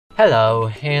Hello,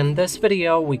 in this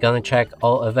video we're gonna check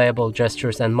all available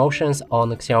gestures and motions on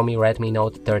Xiaomi Redmi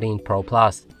Note 13 Pro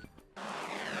Plus.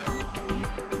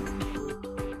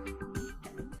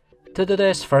 To do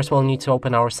this, first we'll need to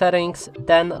open our settings,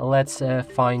 then let's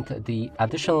find the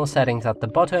additional settings at the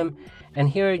bottom, and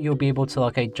here you'll be able to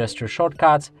locate gesture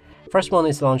shortcuts. First one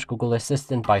is launch Google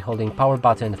Assistant by holding power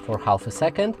button for half a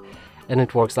second, and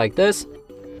it works like this.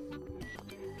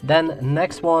 Then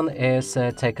next one is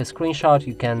take a screenshot.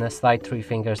 You can slide 3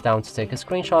 fingers down to take a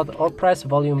screenshot or press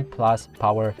volume plus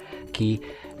power key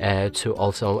to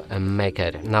also make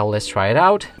it. Now let's try it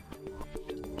out.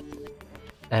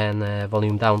 And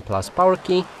volume down plus power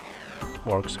key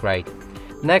works great.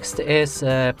 Next is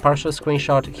partial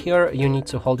screenshot. Here you need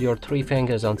to hold your 3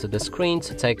 fingers onto the screen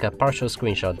to take a partial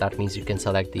screenshot. That means you can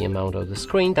select the amount of the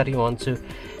screen that you want to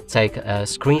take a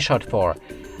screenshot for.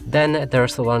 Then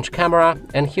there's the launch camera,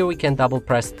 and here we can double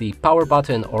press the power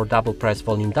button or double press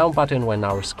volume down button when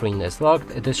our screen is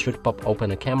locked. This should pop open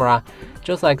a camera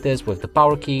just like this with the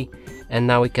power key, and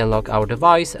now we can lock our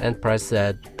device and press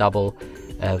double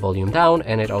volume down,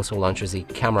 and it also launches the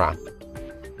camera.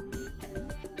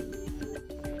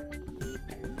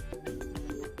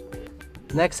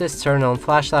 Next is turn on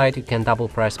flashlight. You can double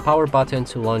press power button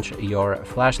to launch your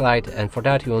flashlight, and for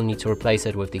that you will need to replace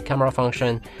it with the camera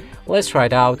function. Let's try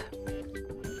it out.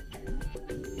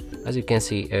 As you can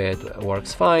see, it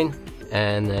works fine,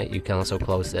 and you can also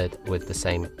close it with the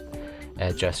same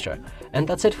gesture. And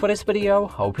that's it for this video.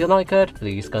 Hope you like it.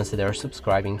 Please consider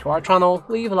subscribing to our channel,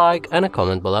 leave a like and a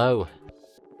comment below.